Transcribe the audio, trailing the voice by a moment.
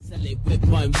What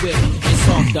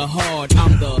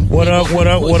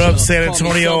up, San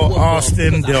Antonio,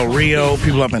 Austin, Del Rio,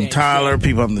 people up in Tyler,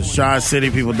 people up in the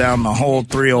Tri-City, people down the whole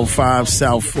 305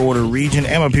 South Florida region,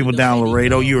 and my people down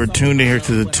Laredo. You are tuned in here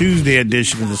to the Tuesday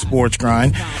edition of the Sports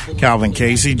Grind. Calvin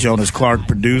Casey, Jonas Clark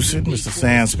producing, Mr.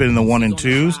 Sam spinning the 1 and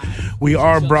 2s. We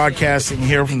are broadcasting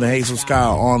here from the Hazel Sky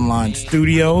Online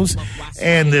Studios,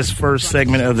 and this first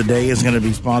segment of the day is going to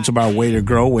be sponsored by Way to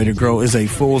Grow. Way to Grow is a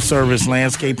full-service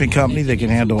landscaping company that can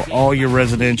handle all your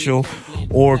residential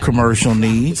or commercial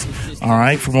needs. All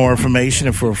right. For more information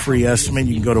and for a free estimate,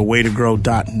 you can go to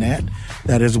waytogrow.net.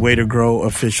 That is Way to Grow,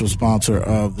 official sponsor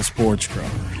of the Sports Grow.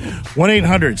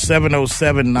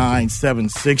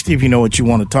 1-800-707-9760 if you know what you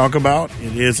want to talk about.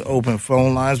 It is open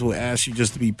phone lines. We'll ask you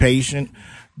just to be patient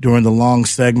during the long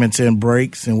segments and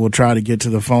breaks, and we'll try to get to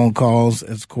the phone calls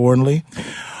as accordingly.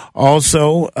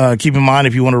 Also, keep in mind,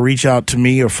 if you want to reach out to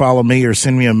me or follow me or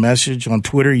send me a message on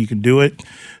Twitter, you can do it.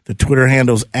 The Twitter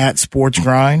handle's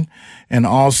 @SportsGrind. And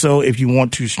also, if you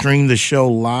want to stream the show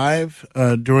live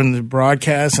during the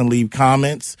broadcast and leave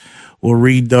comments, we'll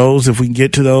read those if we can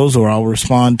get to those, or I'll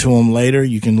respond to them later.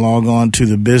 You can log on to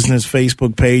the business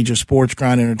Facebook page of Sports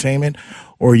Grind Entertainment,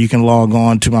 or you can log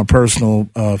on to my personal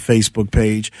Facebook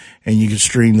page, and you can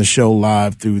stream the show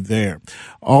live through there.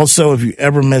 Also, if you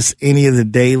ever miss any of the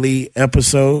daily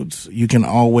episodes, you can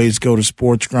always go to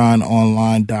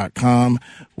sportsgrindonline.com,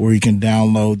 where you can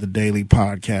download the daily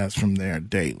podcast from there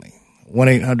daily.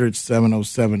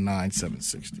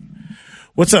 1-800-707-9760.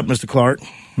 What's up, Mr. Clark?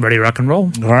 Ready to rock and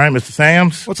roll. All right, Mr.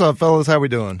 Sams. What's up, fellas? How we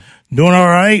doing? Doing all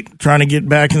right. Trying to get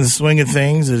back in the swing of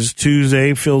things. It's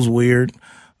Tuesday. Feels weird.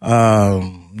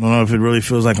 Don't know if it really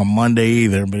feels like a Monday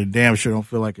either, but it damn sure don't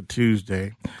feel like a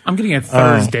Tuesday. I'm getting a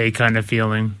Thursday kind of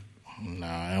feeling. No,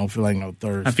 I don't feel like no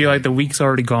Thursday. I feel like the week's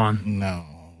already gone. No.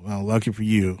 Well, lucky for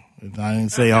you. I didn't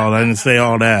say all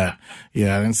that.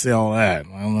 Yeah, I didn't say all that.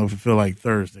 I don't know if it feel like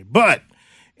Thursday. But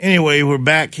anyway, we're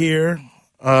back here.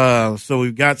 So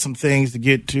we've got some things to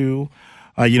get to.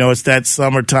 It's that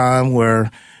summertime where,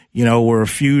 we're a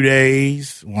few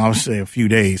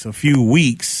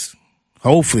weeks.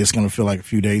 Hopefully it's going to feel like a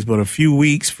few days, but a few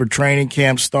weeks for training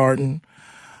camp starting.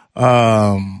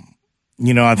 I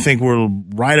think we're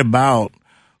right about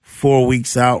 4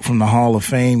 weeks out from the Hall of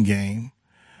Fame game.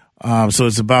 So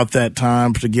it's about that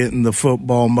time to get in the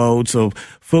football mode. So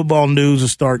football news will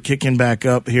start kicking back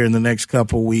up here in the next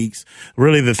couple of weeks.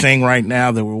 Really the thing right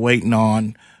now that we're waiting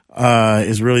on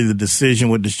is really the decision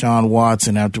with Deshaun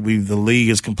Watson after the league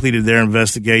has completed their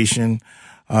investigation.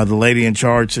 The lady in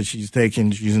charge said she's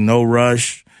in no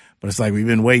rush, but it's like we've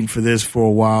been waiting for this for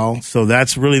a while. So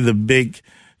that's really the big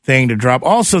thing to drop.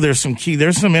 Also, there's some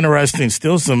interesting,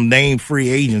 still some named free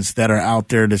agents that are out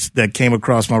there that came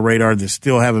across my radar that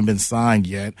still haven't been signed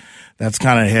yet. That's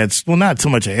kind of not so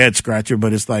much a head scratcher,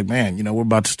 but it's like, man, we're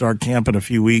about to start camp in a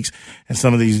few weeks, and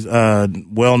some of these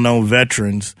well-known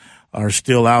veterans are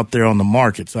still out there on the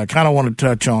market. So I kind of want to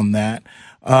touch on that.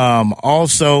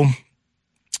 Also,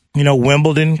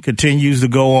 Wimbledon continues to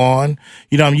go on.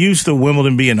 I'm used to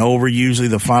Wimbledon being over. Usually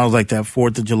the finals like that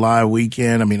 4th of July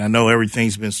weekend. I mean, I know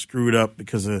everything's been screwed up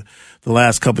because of the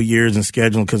last couple of years in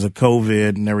scheduling because of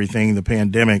COVID and everything, the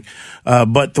pandemic.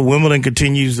 But the Wimbledon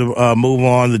continues to move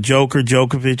on. The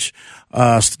Djokovic,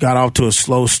 got off to a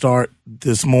slow start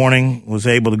this morning, was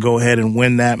able to go ahead and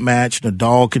win that match.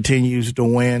 Nadal continues to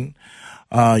win.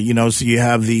 So you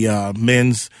have the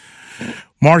men's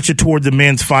marching toward the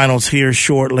men's finals here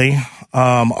shortly.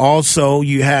 Also,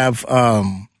 you have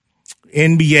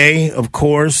NBA, of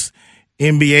course.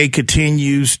 NBA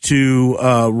continues to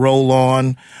roll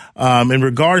on. In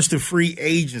regards to free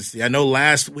agency, I know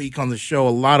last week on the show, a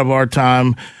lot of our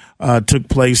time took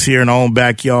place here in our own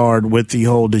backyard with the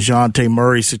whole DeJounte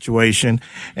Murray situation.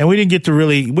 And we didn't get to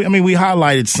we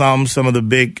highlighted some of the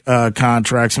big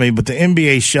contracts, but the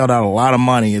NBA shelled out a lot of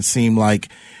money, it seemed like,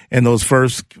 in those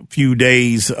first few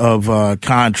days of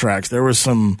contracts. There was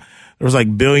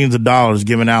like billions of dollars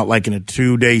given out like in a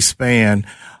 2-day span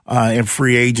in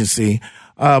free agency.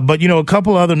 But a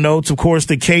couple other notes. Of course,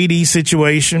 the KD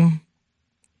situation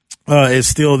is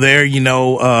still there.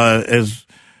 As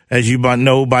you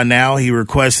know by now, he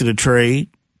requested a trade.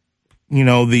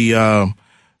 The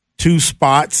 2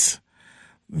 spots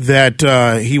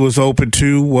that he was open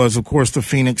to was, of course, the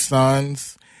Phoenix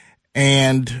Suns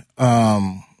and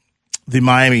the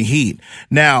Miami Heat.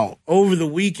 Now, over the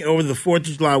 4th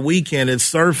of July weekend, it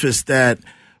surfaced that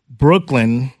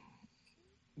Brooklyn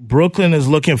is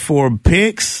looking for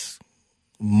picks,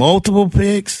 multiple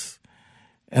picks,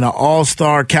 and an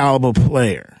all-star caliber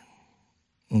player.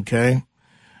 Okay?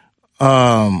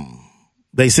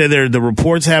 They said the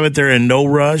reports have it they're in no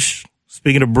rush.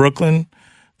 speaking of Brooklyn,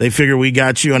 they figure we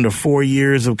got you under 4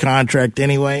 years of contract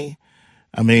anyway.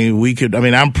 I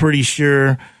mean, I'm pretty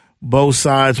sure both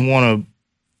sides want to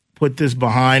put this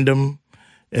behind them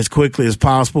as quickly as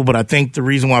possible. But I think the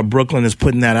reason why Brooklyn is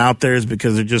putting that out there is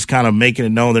because they're just kind of making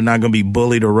it known they're not going to be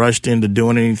bullied or rushed into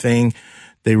doing anything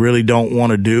they really don't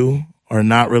want to do or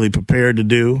not really prepared to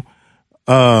do.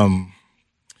 And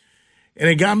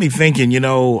it got me thinking,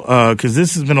 because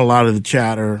this has been a lot of the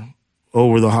chatter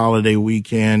over the holiday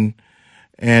weekend.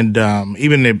 And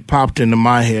even it popped into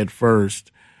my head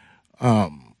first.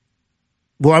 Well,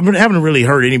 I haven't really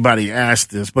heard anybody ask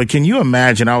this, but can you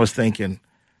imagine? I was thinking,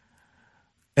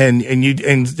 and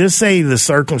just say the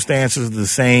circumstances are the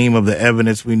same of the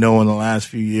evidence we know in the last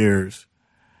few years.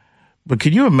 But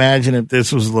could you imagine if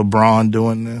this was LeBron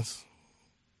doing this?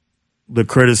 The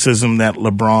criticism that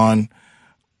LeBron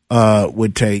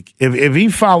would take if he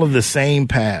followed the same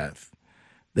path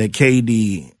that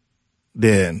KD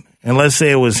did, and let's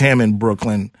say it was him in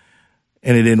Brooklyn,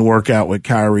 and it didn't work out with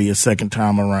Kyrie a second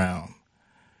time around.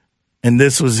 And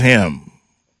this was him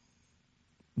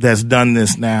that's done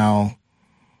this now,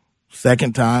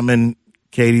 second time in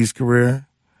KD's career.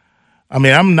 I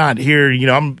mean, I'm not here,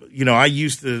 I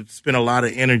used to spend a lot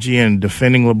of energy in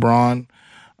defending LeBron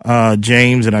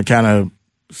James, and I kind of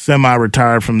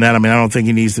semi-retired from that. I mean, I don't think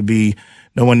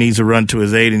no one needs to run to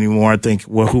his aid anymore. I think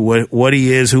what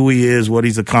he is, who he is, what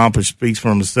he's accomplished speaks for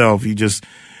himself.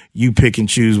 You pick and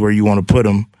choose where you want to put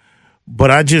him. But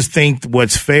I just think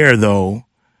what's fair, though,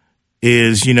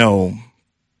 is,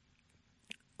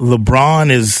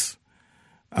 LeBron's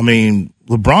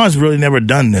really never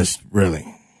done this, really.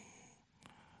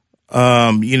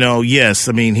 Yes,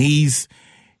 I mean, he's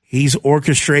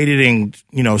orchestrated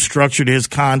and, structured his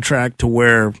contract to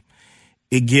where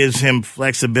it gives him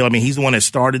flexibility. I mean, he's the one that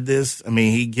started this. I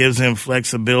mean, he gives him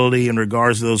flexibility in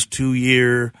regards to those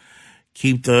 2-year,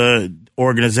 keep the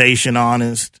organization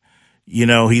honest.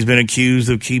 He's been accused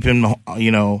of keeping,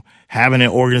 having an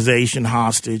organization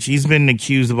hostage. He's been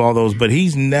accused of all those, but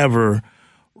he's never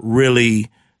really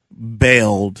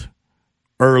bailed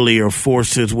early or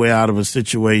forced his way out of a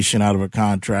situation, out of a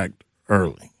contract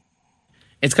early.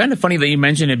 It's kind of funny that you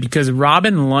mentioned it because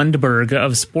Robin Lundberg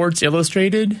of Sports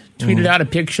Illustrated tweeted out a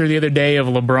picture the other day of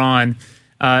LeBron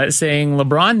saying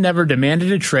LeBron never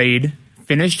demanded a trade,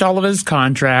 finished all of his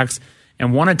contracts,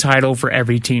 and won a title for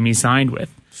every team he signed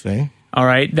with. See? All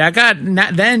right.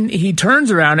 Then he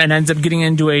turns around and ends up getting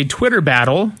into a Twitter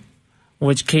battle,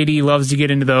 which KD loves to get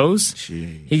into those.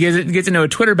 Jeez. He gets into a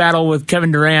Twitter battle with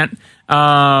Kevin Durant.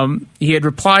 He had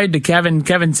replied to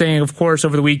Kevin saying, of course,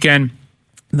 over the weekend,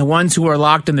 the ones who are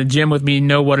locked in the gym with me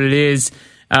know what it is.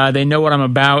 They know what I'm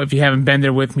about. If you haven't been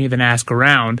there with me, then ask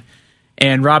around.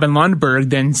 And Robin Lundberg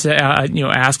then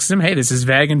asks him, hey, this is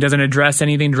vague and doesn't address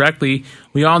anything directly.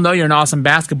 We all know you're an awesome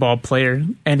basketball player.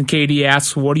 And KD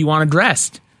asks, what do you want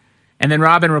addressed? And then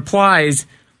Robin replies,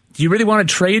 do you really want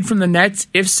to trade from the Nets?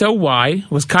 If so, why?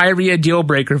 Was Kyrie a deal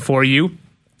breaker for you?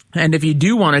 And if you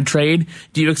do want to trade,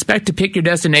 do you expect to pick your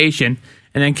destination?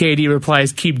 And then KD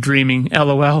replies, keep dreaming,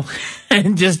 LOL,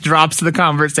 and just drops the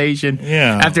conversation.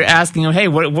 Yeah. After asking him, hey,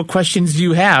 what questions do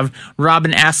you have?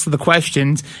 Robin asks the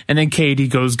questions, and then KD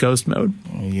goes ghost mode.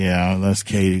 Yeah, that's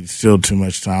KD. Still too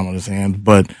much time on his hands.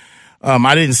 But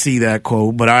I didn't see that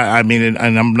quote. But I mean,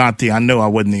 and I know I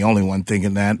wasn't the only one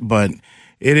thinking that. But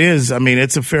it is, I mean,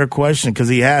 it's a fair question because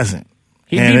he hasn't.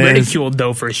 He'd be ridiculed,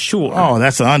 though, for sure. Oh,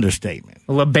 that's an understatement.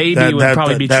 Well, baby would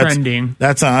probably be trending.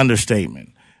 That's an understatement.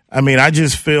 I mean, I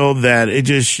just feel that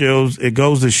it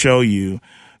goes to show you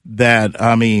that,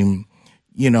 I mean,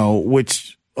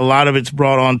 which a lot of it's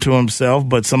brought on to himself,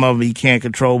 but some of it he can't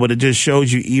control, but it just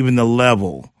shows you even the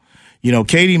level.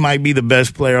 KD might be the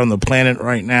best player on the planet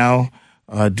right now,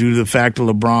 due to the fact of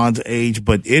LeBron's age,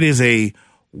 but it is a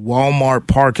Walmart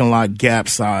parking lot gap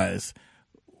size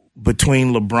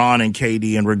between LeBron and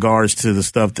KD in regards to the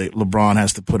stuff that LeBron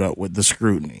has to put up with, the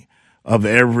scrutiny of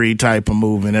every type of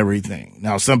move and everything.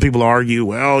 Now, some people argue,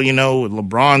 well,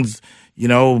 LeBron's,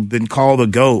 been called the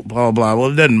GOAT, blah, blah. Well,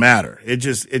 it doesn't matter. It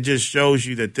just shows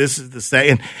you that this is the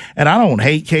same. And I don't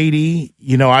hate KD.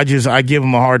 I give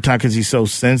him a hard time because he's so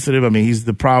sensitive. I mean,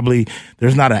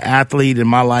 there's not an athlete in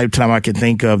my lifetime I can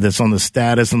think of that's on the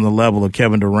status and the level of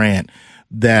Kevin Durant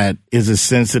that is as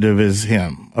sensitive as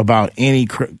him about any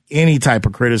type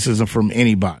of criticism from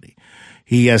anybody.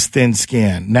 He has thin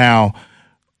skin. Now,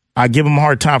 I give him a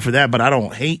hard time for that, but I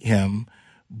don't hate him.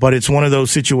 But it's one of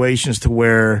those situations to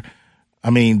where, I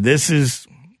mean, this is,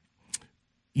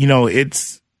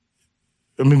 because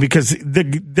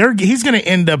he's going to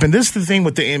end up, and this is the thing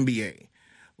with the NBA.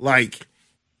 Like,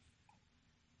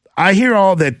 I hear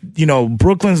all that,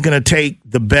 Brooklyn's going to take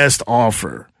the best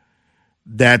offer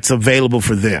that's available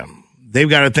for them. They've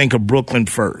got to think of Brooklyn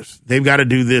first. They've got to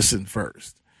do this in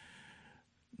first.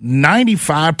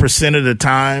 95% of the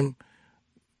time,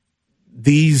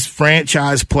 these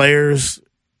franchise players,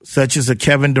 such as a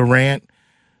Kevin Durant,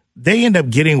 they end up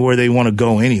getting where they want to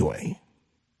go anyway.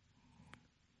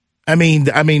 I mean,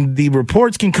 the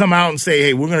reports can come out and say,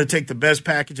 hey, we're going to take the best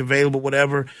package available,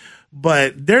 whatever.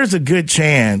 But there's a good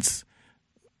chance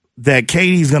that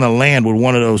KD's going to land with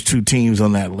one of those two teams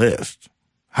on that list.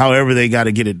 However, they got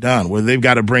to get it done. Whether they've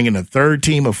got to bring in a third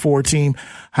team, a fourth team,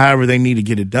 however they need to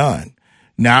get it done.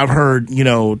 Now, I've heard,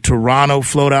 Toronto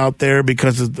float out there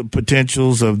because of the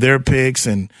potentials of their picks.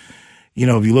 And,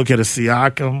 if you look at a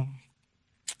Siakam,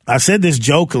 I said this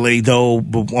jokingly, though,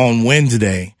 on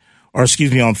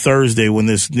Thursday when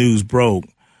this news broke.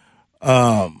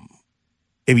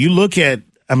 If you look at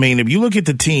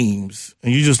the teams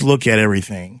and you just look at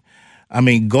everything,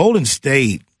 Golden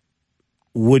State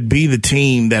would be the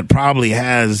team that probably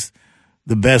has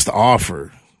the best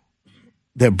offer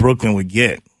that Brooklyn would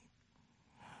get.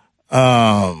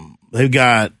 They've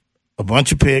got a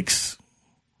bunch of picks.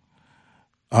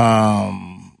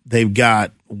 They've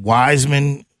got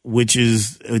Wiseman, which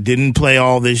didn't play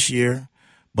all this year,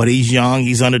 but he's young.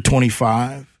 He's under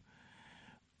 25.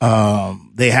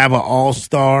 They have an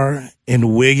all-star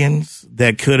in Wiggins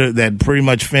that pretty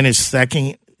much finished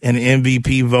second in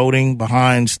MVP voting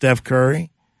behind Steph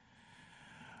Curry.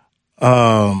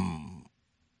 A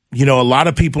lot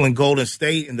of people in Golden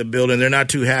State in the building, they're not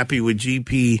too happy with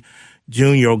GP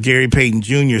Jr. or Gary Payton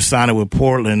Jr. signing with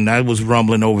Portland. That was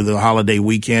rumbling over the holiday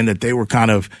weekend that they were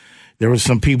there were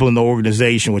some people in the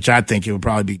organization, which I think it would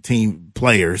probably be team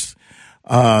players,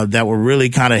 that were really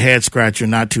kind of head scratcher,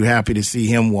 not too happy to see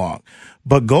him walk.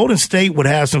 But Golden State would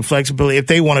have some flexibility if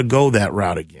they want to go that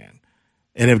route again.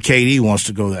 And if KD wants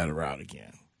to go that route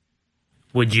again.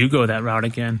 Would you go that route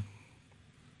again?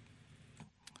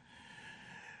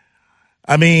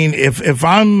 If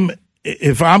I'm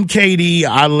KD,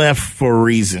 I left for a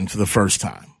reason for the first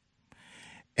time.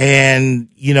 And,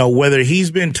 whether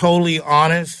he's been totally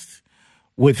honest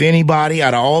with anybody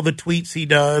out of all the tweets he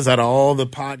does, out of all the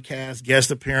podcasts,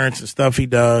 guest appearances, stuff he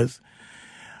does,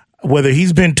 whether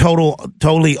he's been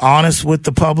totally honest with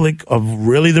the public of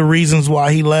really the reasons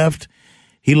why he left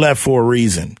for a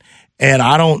reason. And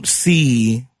I don't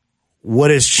see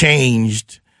what has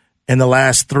changed in the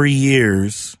last 3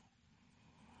 years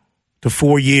to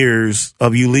 4 years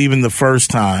of you leaving the first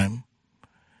time.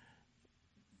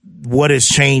 What has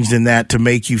changed in that to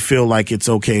make you feel like it's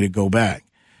okay to go back?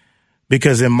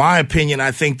 Because in my opinion,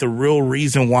 I think the real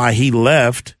reason why he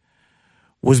left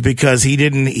was because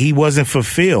he wasn't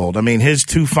fulfilled. His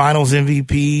 2 finals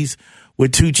MVPs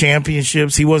with 2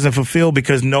 championships, he wasn't fulfilled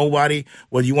because nobody,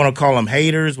 whether you want to call them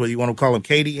haters, whether you want to call them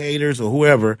KD haters or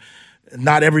whoever,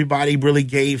 not everybody really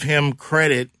gave him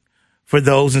credit for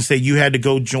those and said you had to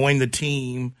go join the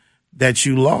team that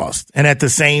you lost. And at the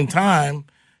same time,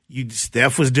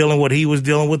 Steph was dealing with what he was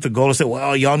dealing with. The Golden State,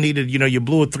 well, y'all needed, you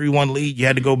blew a 3-1 lead. You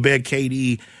had to go beg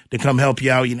KD to come help you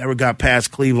out. You never got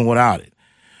past Cleveland without it.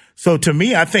 So to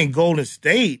me, I think Golden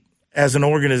State as an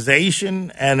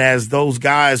organization and as those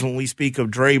guys, when we speak of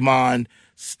Draymond,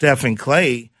 Steph, and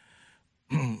Clay,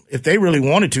 if they really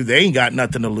wanted to, they ain't got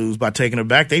nothing to lose by taking it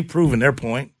back. They've proven their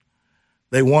point.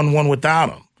 They won one without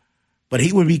him. But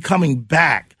he would be coming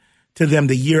back to them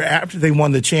the year after they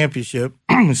won the championship.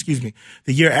 The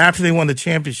year after they won the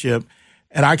championship.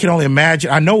 And I can only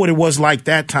imagine. I know what it was like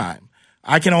that time.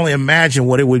 I can only imagine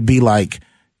what it would be like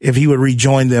if he would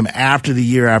rejoin them after the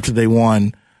year after they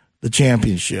won the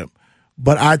championship.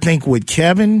 But I think with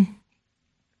Kevin,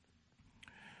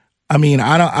 I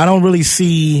don't really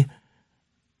see.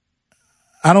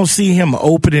 I don't see him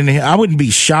opening. I wouldn't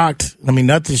be shocked.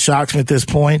 Nothing shocks me at this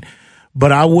point.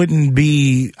 But I wouldn't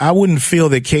feel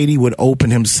that KD would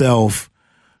open himself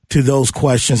to those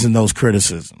questions and those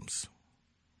criticisms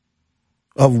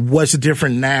of what's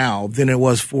different now than it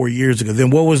was 4 years ago. Then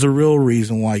what was the real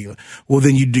reason why do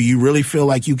you really feel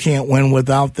like you can't win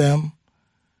without them?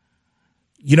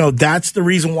 That's the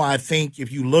reason why I think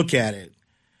if you look at it,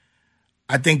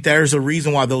 I think there's a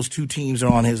reason why those 2 teams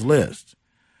are on his list.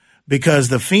 Because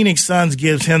the Phoenix Suns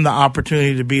gives him the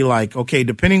opportunity to be like, okay,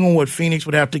 depending on what Phoenix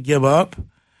would have to give up,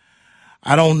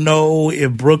 I don't know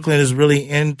if Brooklyn is really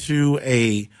into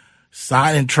a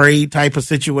sign and trade type of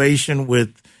situation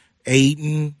with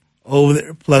Ayton over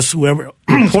there, plus whoever.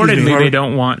 Reportedly, they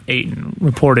don't want Ayton.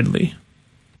 Reportedly.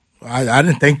 I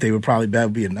didn't think they would probably, that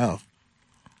would be enough.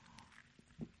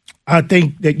 I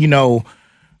think that,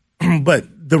 but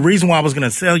the reason why I was going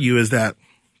to tell you is that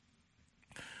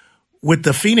with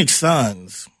the Phoenix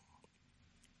Suns,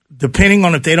 depending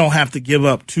on if they don't have to give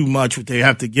up too much, if they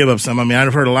have to give up some. I mean,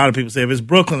 I've heard a lot of people say, if it's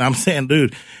Brooklyn, I'm saying,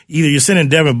 dude, either you're sending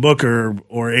Devin Booker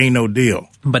or ain't no deal.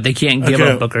 But they can't give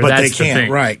up Booker. But That's they can't, the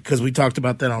thing. right, because we talked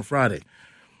about that on Friday.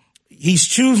 He's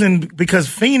choosing because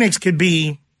Phoenix could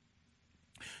be,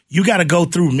 you got to go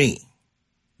through me.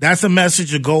 That's a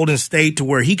message of Golden State to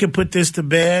where he could put this to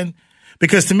bed.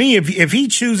 Because to me, if he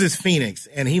chooses Phoenix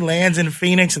and he lands in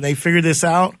Phoenix and they figure this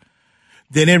out,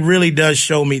 then it really does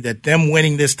show me that them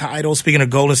winning this title, speaking of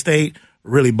Golden State,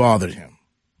 really bothered him.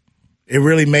 It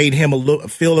really made him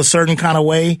feel a certain kind of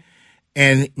way,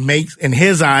 and makes, in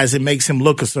his eyes, it makes him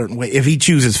look a certain way if he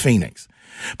chooses Phoenix.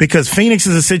 Because Phoenix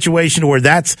is a situation where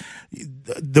that's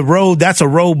the road, that's a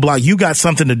roadblock. You got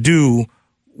something to do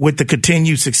with the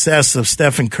continued success of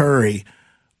Stephen Curry.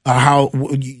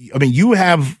 You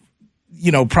have,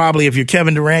 probably if you're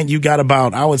Kevin Durant, you got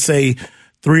about, I would say,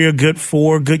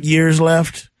 4 good years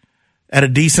left at a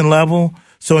decent level.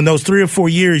 So in those 3 or 4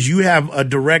 years, you have a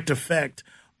direct effect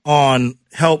on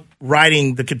help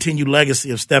writing the continued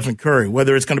legacy of Stephen Curry,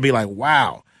 whether it's going to be like,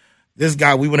 wow, this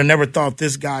guy, we would have never thought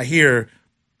this guy here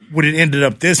would have ended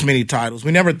up this many titles.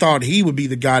 We never thought he would be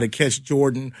the guy to catch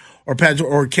Jordan or Patrick,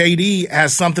 or KD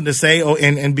has something to say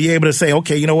and be able to say,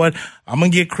 okay, you know what? I'm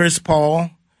going to get Chris Paul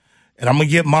and I'm going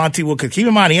to get Monty Williams. Because keep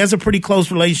in mind, he has a pretty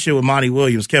close relationship with Monty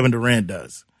Williams. Kevin Durant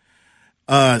does.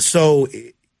 So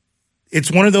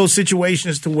it's one of those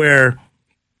situations to where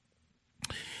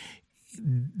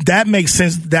that makes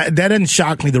sense. That doesn't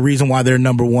shock me, the reason why they're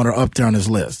number one or up there on his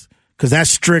list. Because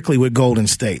that's strictly with Golden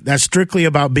State. That's strictly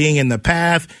about being in the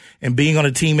path and being on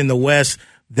a team in the West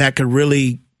that could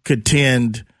really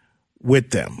contend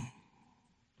with them.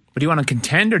 But do you want to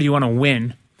contend or do you want to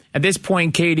win? At this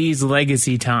point, KD's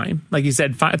legacy time, like you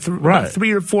said,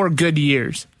 3 or 4 good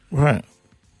years. Right.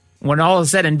 When all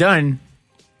is said and done,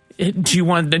 do you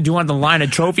want the line of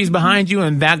trophies behind you,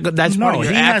 and that's part of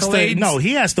your accolades?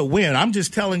 He has to win. I'm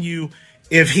just telling you,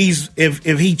 if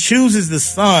he chooses the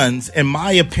Suns, in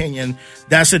my opinion,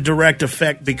 that's a direct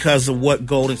effect because of what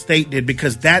Golden State did,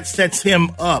 because that sets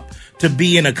him up to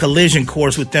be in a collision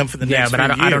course with them for the next few years.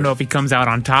 Yeah, but I don't know if he comes out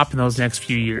on top in those next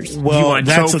few years. Well, do you want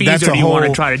trophies or do you want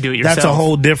to try to do it yourself? That's a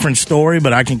whole different story,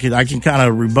 but I can kind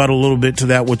of rebuttal a little bit to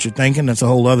that, what you're thinking. That's a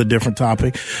whole other different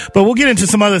topic. But we'll get into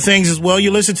some other things as well.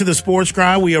 You listen to the Sports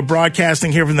Grind. We are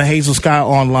broadcasting here from the Hazel Sky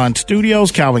Online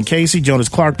Studios. Calvin Casey, Jonas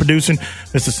Clark producing.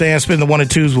 Mr. Sandspin, the 1 and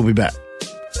 2s. We'll be back.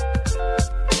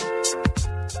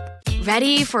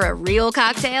 Ready for a real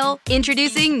cocktail?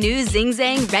 Introducing new Zing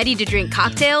Zang ready-to-drink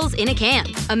cocktails in a can.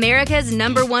 America's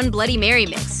 #1 Bloody Mary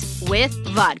mix with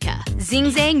vodka, Zing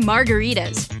Zang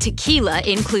margaritas, tequila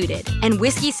included, and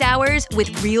whiskey sours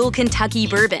with real Kentucky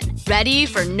bourbon. Ready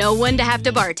for no one to have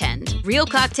to bartend. Real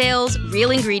cocktails,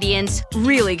 real ingredients,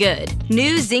 really good.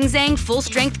 New Zing Zang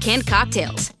full-strength canned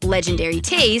cocktails. Legendary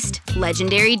taste,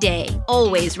 legendary day.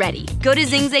 Always ready. Go to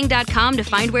zingzang.com to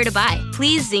find where to buy.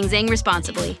 Please Zing Zang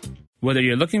responsibly. Whether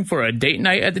you're looking for a date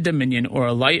night at the Dominion or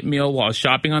a light meal while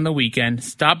shopping on the weekend,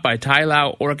 stop by Thai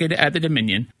Lao Orchid at the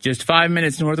Dominion. Just 5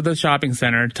 minutes north of the shopping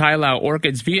center, Thai Lao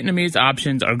Orchid's Vietnamese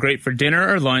options are great for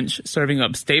dinner or lunch, serving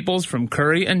up staples from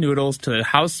curry and noodles to the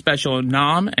house special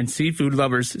Nam and seafood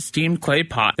lovers steamed clay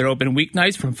pot. They're open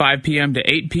weeknights from 5 p.m. to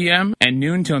 8 p.m. and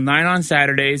noon till 9 on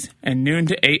Saturdays and noon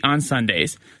to 8 on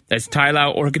Sundays. That's Thai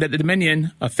Lao Orchid at the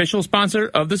Dominion, official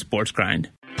sponsor of the Sports Grind.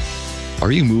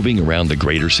 Are you moving around the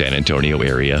greater San Antonio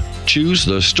area? Choose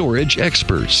the storage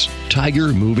experts, Tiger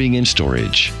Moving and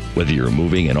Storage. Whether you're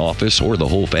moving an office or the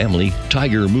whole family,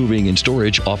 Tiger Moving and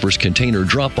Storage offers container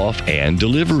drop-off and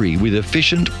delivery with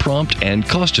efficient, prompt, and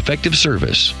cost-effective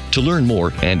service. To learn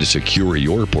more and to secure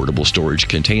your portable storage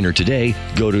container today,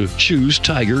 go to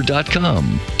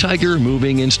ChooseTiger.com. Tiger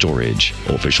Moving and Storage,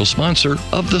 official sponsor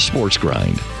of the Sports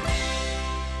Grind.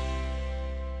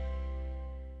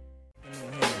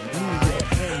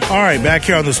 All right, back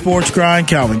here on the Sports Grind,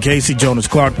 Calvin Casey, Jonas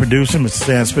Clark producing, Mr.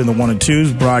 Sandspin, the 1 and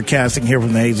 2s, broadcasting here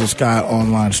from the Hazel Sky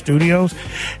Online Studios.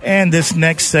 And this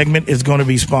next segment is going to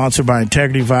be sponsored by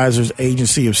Integrity Advisors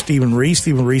Agency of Stephen Reese.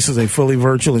 Stephen Reese is a fully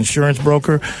virtual insurance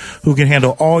broker who can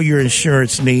handle all your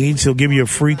insurance needs. He'll give you a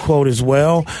free quote as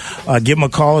well. Give him a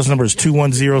call. His number is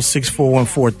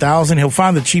 210-641-4000. He'll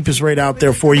find the cheapest rate out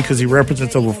there for you because he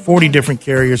represents over 40 different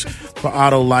carriers for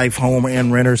auto, life, home,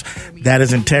 and renters. That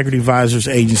is Integrity Advisors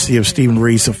Agency of Stephen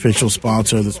Reese, official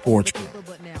sponsor of the Sports Group.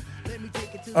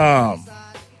 All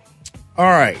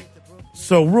right.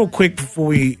 So real quick before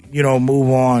we,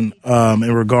 move on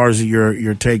in regards to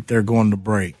your take there going to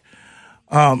break.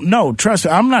 No, trust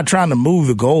me, I'm not trying to move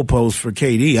the goalposts for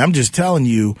KD. I'm just telling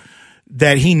you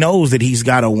that he knows that he's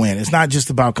got to win. It's not just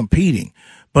about competing.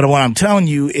 But what I'm telling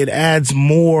you, it adds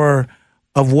more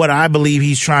of what I believe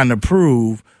he's trying to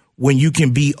prove when you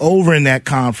can be over in that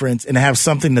conference and have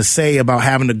something to say about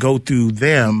having to go through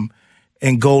them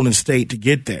and Golden State to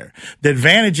get there. The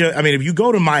advantage of, if you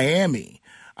go to Miami,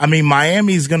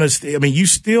 Miami's going to, you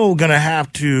still going to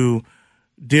have to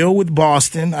deal with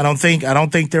Boston. I don't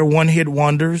think they're one-hit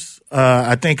wonders.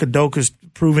 I think Udoka's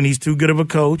proven he's too good of a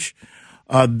coach.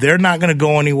 They're not going to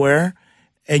go anywhere.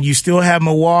 And you still have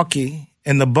Milwaukee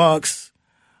and the Bucks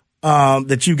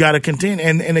that you got to contend.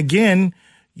 And again,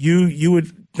 you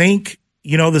would think,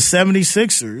 the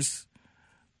 76ers,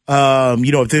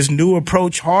 if this new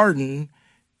approach Harden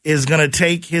is going to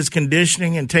take his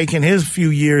conditioning and taking his few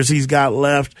years he's got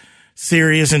left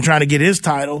serious and trying to get his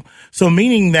title. So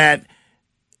meaning that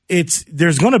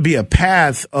there's going to be a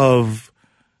path of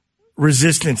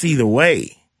resistance either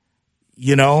way,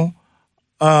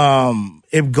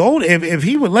 If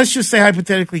he would, let's just say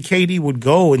hypothetically, KD would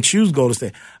go and choose Golden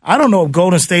State. I don't know if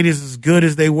Golden State is as good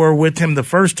as they were with him the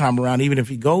first time around, even if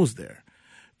he goes there,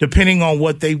 depending on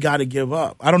what they've got to give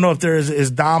up. I don't know if they're as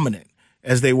dominant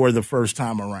as they were the first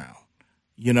time around.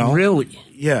 Really?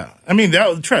 Yeah.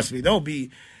 Trust me, they'll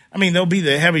be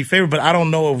the heavy favorite, but I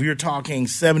don't know if you're talking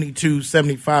 72,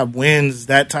 75 wins,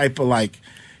 that type of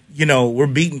we're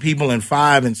beating people in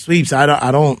 5 and sweeps.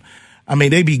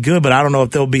 They'd be good, but I don't know if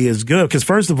they'll be as good. Because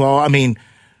first of all,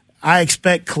 I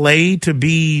expect Clay to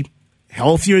be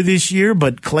healthier this year,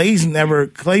 but Clay's never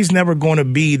going to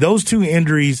be, those 2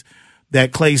 injuries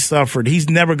that Clay suffered, he's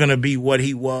never going to be what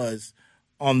he was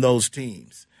on those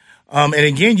teams. And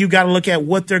again, you got to look at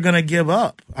what they're going to give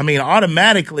up.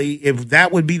 Automatically, if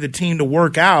that would be the team to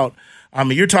work out,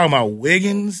 you're talking about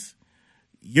Wiggins,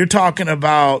 you're talking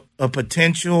about a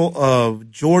potential of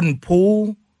Jordan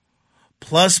Poole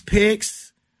plus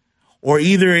picks, or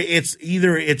either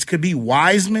it could be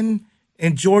Wiseman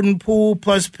and Jordan Poole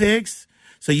plus picks.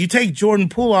 So you take Jordan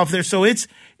Poole off there. So it's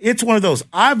one of those.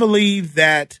 I believe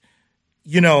that,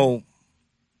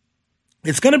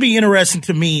 it's going to be interesting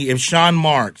to me if Sean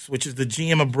Marks, which is the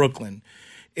GM of Brooklyn,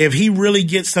 if he really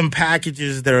gets some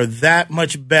packages that are that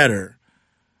much better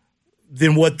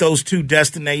than what those 2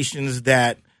 destinations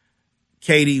that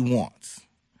KD wants.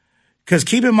 Because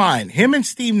keep in mind, him and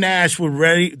Steve Nash were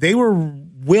ready. They were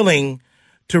willing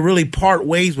to really part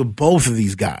ways with both of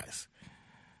these guys.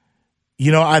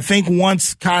 I think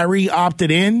once Kyrie opted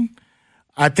in,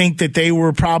 I think that they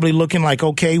were probably looking like,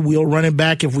 okay, we'll run it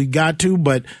back if we got to.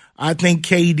 But I think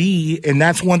KD, and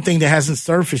that's one thing that hasn't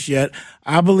surfaced yet,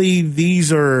 I believe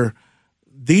these are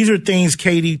things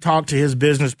KD talked to his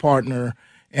business partner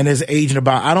and his agent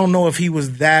about. I don't know if he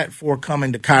was that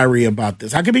forthcoming to Kyrie about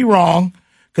this. I could be wrong,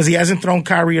 because he hasn't thrown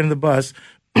Kyrie under the bus.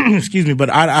 Excuse me, but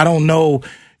I don't know.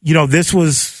 This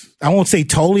was, I won't say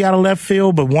totally out of left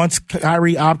field, but once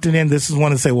Kyrie opted in, this is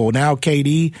one to say, well, now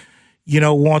KD,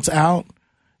 wants out.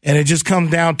 And it just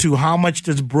comes down to how much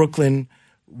does Brooklyn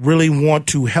really want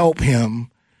to help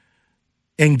him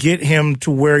and get him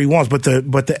to where he wants. But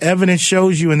the evidence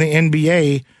shows you in the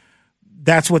NBA,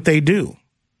 that's what they do.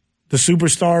 The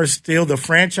superstars still, the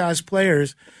franchise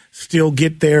players still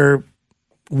get their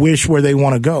wish where they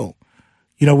want to go.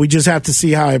 We just have to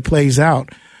see how it plays out.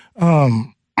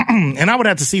 And I would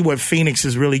have to see what Phoenix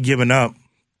is really giving up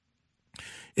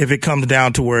if it comes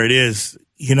down to where it is,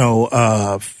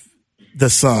 the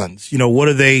Suns. What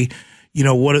are they,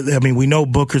 we know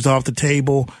Booker's off the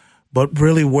table, but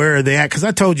really where are they at? Because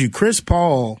I told you, Chris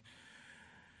Paul,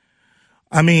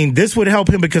 this would help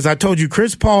him because I told you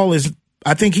Chris Paul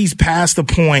I think he's past the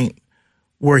point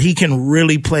where he can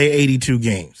really play 82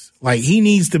 games. Like, he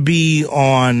needs to be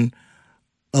on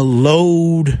a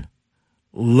load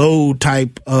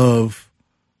type of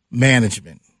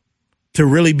management to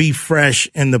really be fresh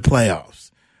in the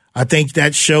playoffs. I think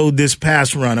that showed this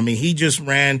past run. He just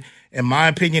ran, in my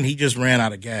opinion,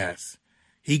 out of gas.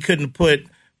 He couldn't put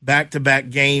back-to-back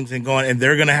games and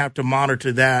they're going to have to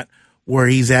monitor that where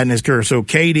he's at in his career. So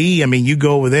KD, you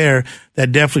go over there,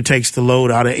 that definitely takes the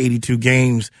load out of 82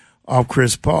 games off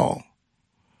Chris Paul.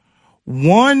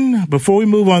 Before we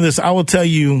move on this, I will tell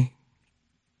you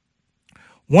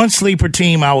one sleeper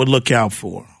team I would look out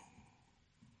for.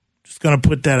 Just going to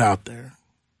put that out there.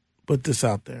 Put this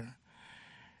out there.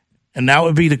 And that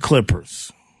would be the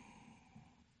Clippers.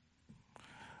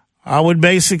 I would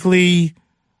basically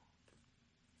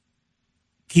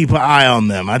keep an eye on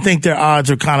them. I think their odds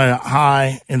are kind of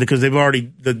high, and because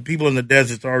the people in the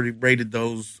desert's already rated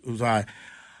those who's high.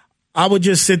 I would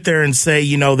just sit there and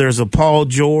say, there's a Paul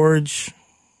George.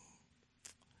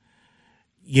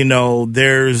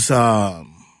 There's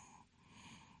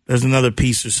another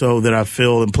piece or so that I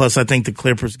feel, and plus I think the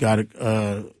Clippers got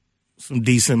some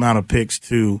decent amount of picks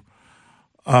too.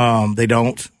 They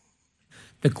don't.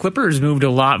 The Clippers moved a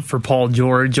lot for Paul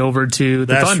George over to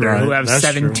the Thunder, right. who have That's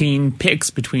 17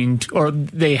 picks or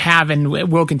they have and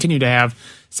will continue to have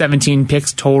 17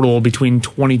 picks total between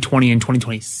 2020 and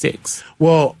 2026.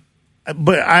 Well,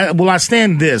 but I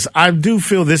stand this. I do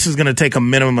feel this is going to take a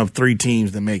minimum of 3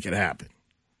 teams to make it happen.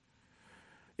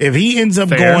 If he ends up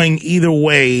going either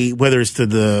way, whether it's to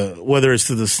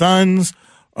the Suns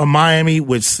or Miami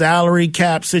with salary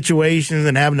cap situations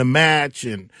and having to match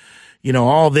and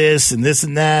all this and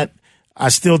that, I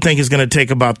still think it's going to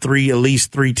take about at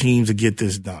least three teams to get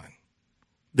this done.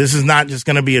 This is not just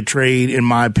going to be a trade, in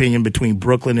my opinion, between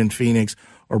Brooklyn and Phoenix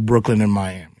or Brooklyn and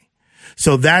Miami.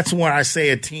 So that's where I say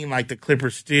a team like the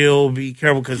Clippers still be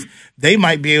careful, because they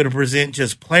might be able to present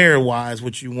just player-wise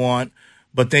what you want,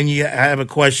 but then you have a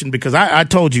question, because I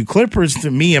told you, Clippers, to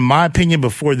me, in my opinion,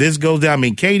 before this goes down, I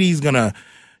mean, KD's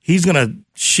he's gonna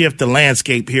shift the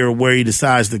landscape here where he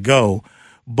decides to go,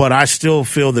 but I still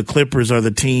feel the Clippers are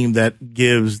the team that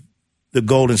gives the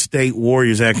Golden State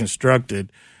Warriors that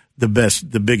constructed the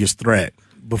biggest threat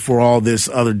before all this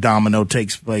other domino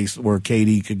takes place where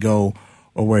KD could go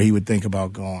or where he would think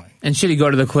about going. And should he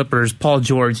go to the Clippers, Paul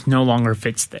George no longer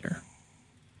fits there.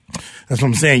 That's what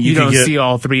I'm saying. You don't see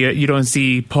all three. You don't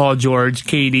see Paul George,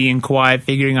 KD, and Kawhi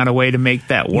figuring out a way to make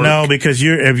that work. No, because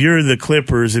if you're the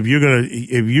Clippers, if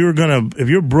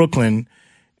you're Brooklyn,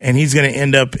 and he's gonna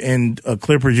end up in a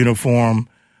Clippers uniform,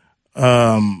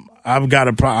 I've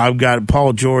got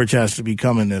Paul George has to be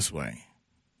coming this way.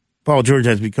 Paul George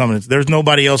has to be coming. There's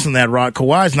nobody else in that roster.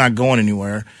 Kawhi's not going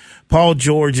anywhere. Paul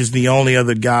George is the only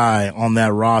other guy on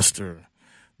that roster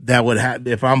that would have,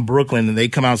 if I'm Brooklyn and they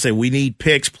come out and say we need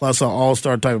picks plus an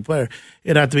all-star type of player,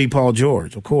 it'd have to be Paul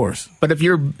George, of course. But if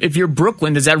you're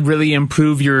Brooklyn, does that really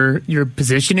improve your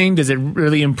positioning? Does it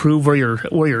really improve where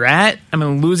you're at? I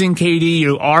mean, losing KD,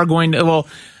 you are going to, well,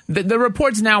 the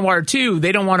reports now are too,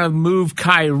 they don't want to move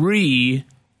Kyrie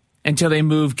until they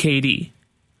move KD.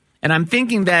 And I'm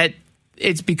thinking that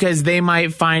it's because they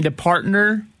might find a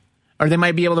partner, or they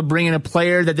might be able to bring in a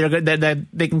player that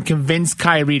they can convince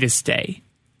Kyrie to stay.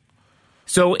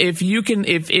 So if you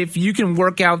can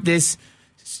work out this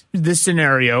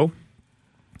scenario,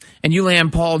 and you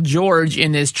land Paul George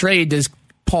in this trade, does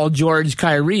Paul George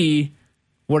Kyrie,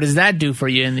 what does that do for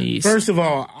you in the East? First of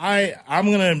all, there's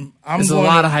a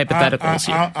lot of hypotheticals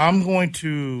here. I'm going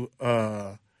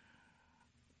to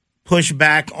push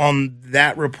back on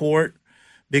that report,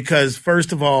 because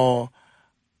first of all,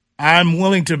 I'm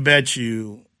willing to bet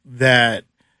you that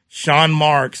Sean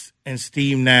Marks and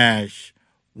Steve Nash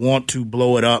want to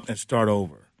blow it up and start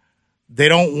over. They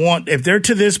don't want, if they're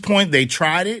to this point, they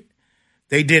tried it.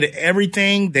 They did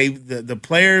everything. The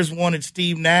players wanted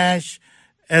Steve Nash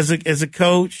as a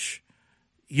coach.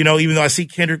 Even though I see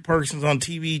Kendrick Perkins on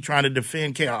TV trying to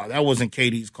defend KD, that wasn't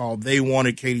KD's call. They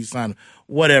wanted KD signed.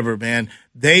 Whatever, man.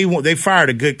 They fired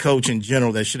a good coach in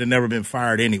general that should have never been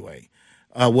fired anyway.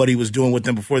 What he was doing with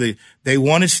them before they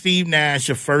wanted Steve Nash,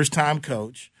 a first-time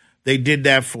coach. They did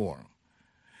that for him.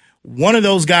 One of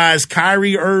those guys,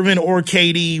 Kyrie Irving or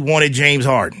KD, wanted James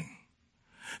Harden.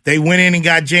 They went in and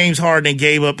got James Harden and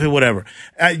gave up whatever.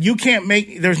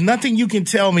 There's nothing you can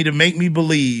tell me to make me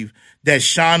believe that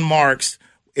Sean Marks,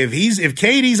 if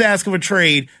KD's asking for a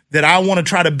trade, that I want to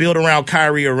try to build around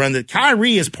Kyrie or run that.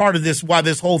 Kyrie is part of this, why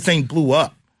this whole thing blew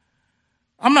up.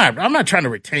 I'm not trying to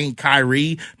retain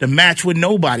Kyrie to match with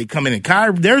nobody coming in.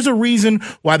 There's a reason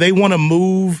why they want to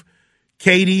move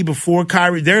KD before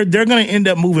Kyrie. They're going to end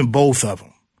up moving both of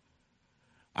them.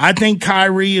 I think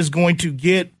Kyrie is going to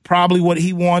get probably what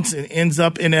he wants and ends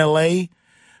up in LA,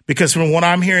 because from what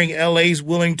I'm hearing, LA's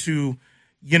willing to,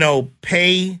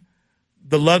 pay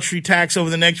the luxury tax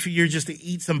over the next few years just to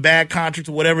eat some bad contracts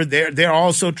or whatever. They're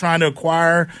also trying to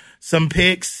acquire some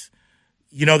picks.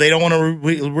 They don't want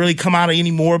to really come out of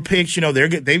any more picks.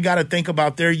 They've got to think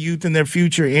about their youth and their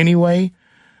future anyway.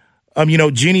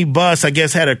 Jeanie Buss, I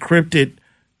guess, had a cryptic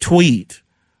tweet.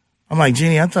 I'm like,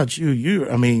 Jeanie, I thought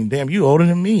you older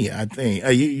than me, I think.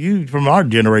 You from our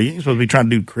generation, you're supposed to be trying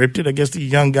to do cryptic. I guess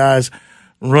these young guys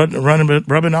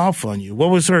rubbing off on you.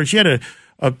 What was her? She had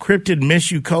a cryptic miss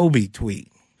you Kobe tweet.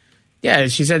 Yeah,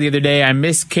 she said the other day, I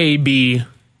miss KB.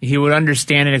 He would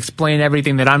understand and explain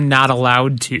everything that I'm not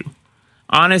allowed to.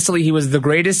 Honestly, he was the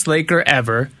greatest Laker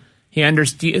ever. He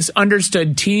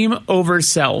understood team over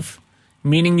self,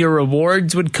 meaning your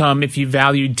rewards would come if you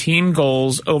valued team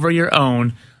goals over your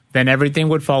own, then everything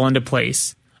would fall into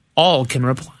place. All can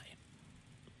reply.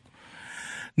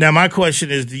 Now, my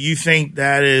question is, do you think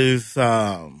that is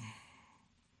that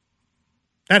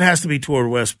has to be toward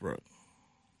Westbrook?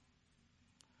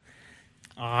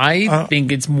 I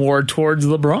think it's more towards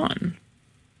LeBron.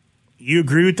 You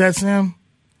agree with that, Sam?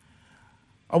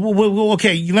 Well,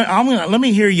 okay. Let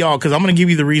me hear y'all, because I'm going to give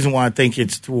you the reason why I think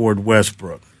it's toward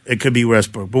Westbrook. It could be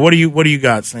Westbrook, but what do you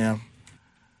got, Sam?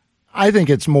 I think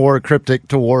it's more cryptic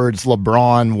towards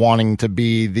LeBron wanting to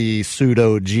be the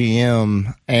pseudo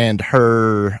GM and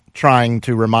her trying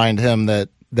to remind him that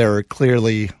there are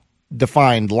clearly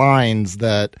defined lines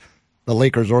that the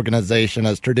Lakers organization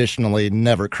has traditionally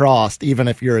never crossed, even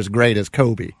if you're as great as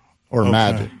Kobe or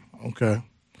Magic. Okay.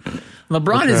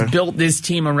 LeBron has built this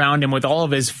team around him with all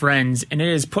of his friends, and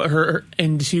it has put her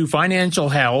into financial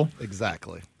hell.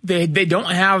 Exactly. They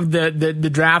don't have the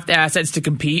draft assets to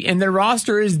compete, and their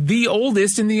roster is the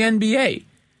oldest in the NBA.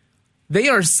 They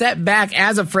are set back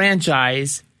as a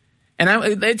franchise, and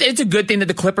it's a good thing that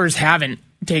the Clippers haven't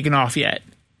taken off yet.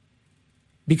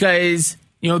 Because,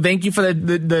 thank you for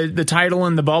the title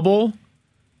in the bubble.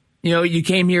 You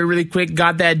came here really quick,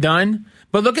 got that done.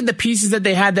 But look at the pieces that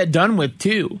they had that done with,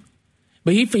 too.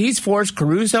 But he's forced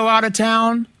Caruso out of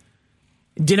town.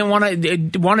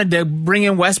 Wanted to bring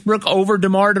in Westbrook over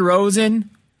DeMar DeRozan.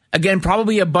 Again,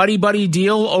 probably a buddy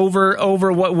deal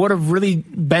over what would have really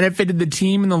benefited the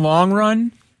team in the long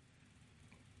run.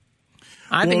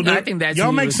 I think that's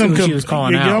y'all who she was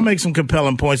calling out. Y'all make some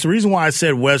compelling points. The reason why I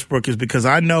said Westbrook is because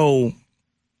I know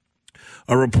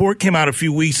a report came out a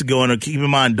few weeks ago, and keep in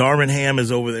mind, Darvin Ham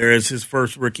is over there as his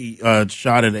first rookie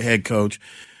shot at a head coach,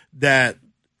 that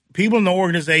people in the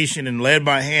organization and led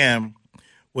by Ham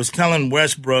was telling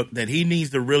Westbrook that he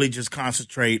needs to really just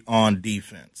concentrate on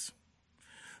defense.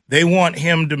 They want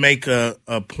him to make a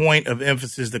point of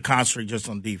emphasis to concentrate just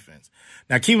on defense.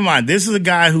 Now, keep in mind, this is a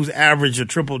guy who's averaged a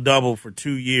triple-double for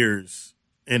 2 years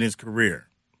in his career.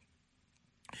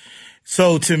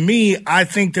 So, to me, I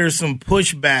think there's some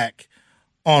pushback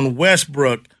on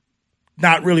Westbrook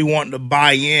not really wanting to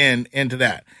buy into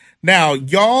that. Now,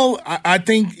 y'all, I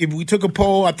think if we took a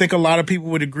poll, I think a lot of people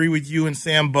would agree with you and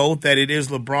Sam both that it is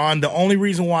LeBron. The only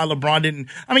reason why LeBron didn't,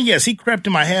 yes, he crept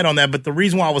in my head on that, but the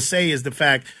reason why I would say is the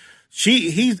fact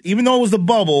he's even though it was the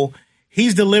bubble,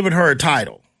 he's delivered her a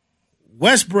title.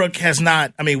 Westbrook has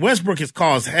not. Westbrook has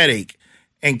caused headache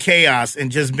and chaos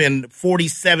and just been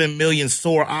 47 million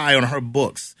sore eye on her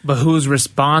books. But who's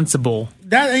responsible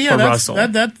for Russell?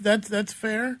 That's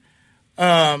fair.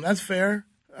 That's fair.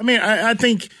 I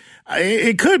think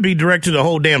it could be directed the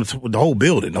whole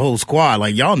building, the whole squad.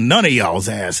 Like none of y'all's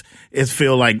ass. It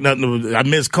feel like nothing. I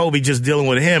miss Kobe just dealing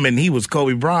with him, and he was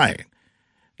Kobe Bryant.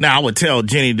 Now I would tell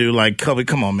Jeanie, dude, like Kobe,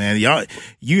 come on, man, y'all,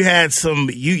 you had some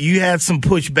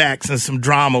pushbacks and some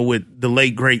drama with the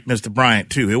late great Mr. Bryant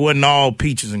too. It wasn't all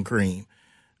peaches and cream.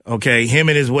 Okay, him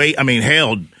and his weight. Their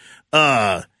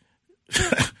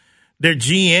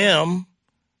GM,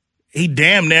 he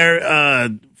damn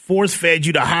near force-fed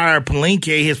you to hire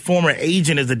Palenque, his former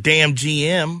agent, as a damn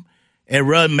GM, and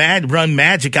run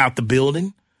Magic out the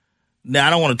building. Now, I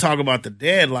don't want to talk about the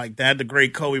dead like that, the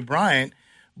great Kobe Bryant,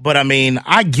 but,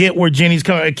 I get where Jeannie's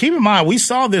coming. Keep in mind, we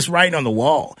saw this writing on the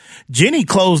wall. Jeanie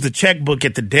closed the checkbook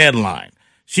at the deadline.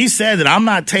 She said that I'm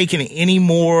not taking any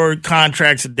more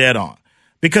contracts of debt on.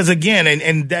 Because, again,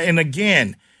 and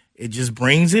again, it just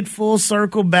brings it full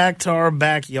circle back to our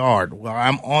backyard. Well,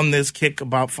 I'm on this kick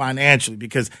about financially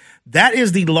because that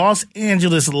is the Los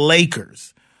Angeles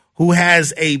Lakers, who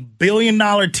has a $1 billion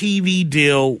TV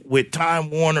deal with Time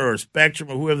Warner or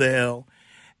Spectrum or whoever the hell.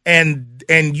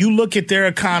 And you look at their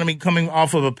economy coming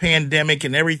off of a pandemic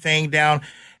and everything down,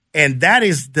 and that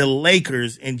is the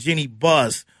Lakers and Jeanie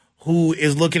Buss, who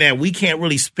is looking at, we can't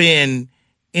really spend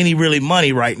any really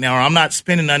money right now, or I'm not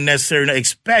spending unnecessary,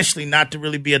 especially not to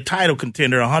really be a title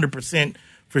contender, 100%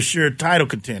 for sure title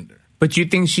contender. But you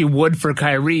think she would for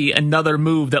Kyrie, another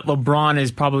move that LeBron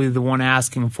is probably the one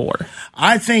asking for?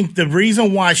 I think the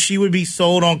reason why she would be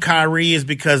sold on Kyrie is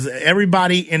because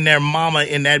everybody in their mama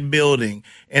in that building,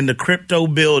 in the crypto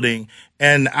building,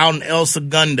 and out in El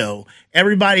Segundo,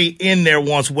 everybody in there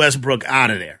wants Westbrook out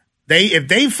of there. If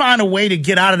they find a way to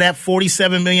get out of that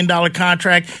 $47 million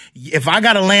contract, if I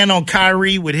got to land on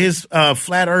Kyrie with his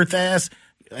flat earth ass,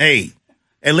 hey,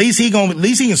 at least he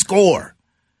can score.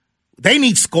 They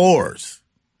need scorers.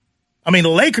 The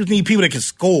Lakers need people that can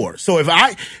score. So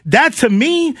that to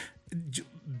me,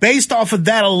 based off of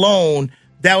that alone,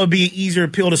 that would be an easier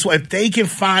appeal to swallow. If they can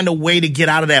find a way to get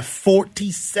out of that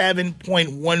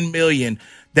 $47.1 million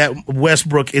that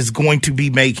Westbrook is going to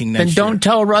be making next year. Then don't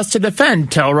tell Russ to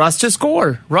defend. Tell Russ to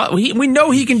score. We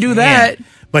know he can do that.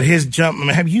 But his jump,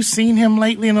 have you seen him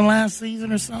lately in the last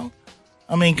season or so?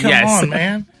 Come on,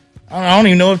 man. I don't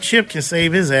even know if Chip can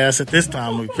save his ass at this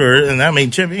time of career.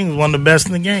 And Chip, he was one of the best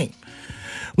in the game.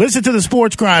 Listen to the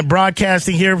Sports Grind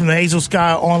broadcasting here from the Hazel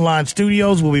Sky Online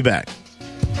Studios. We'll be back.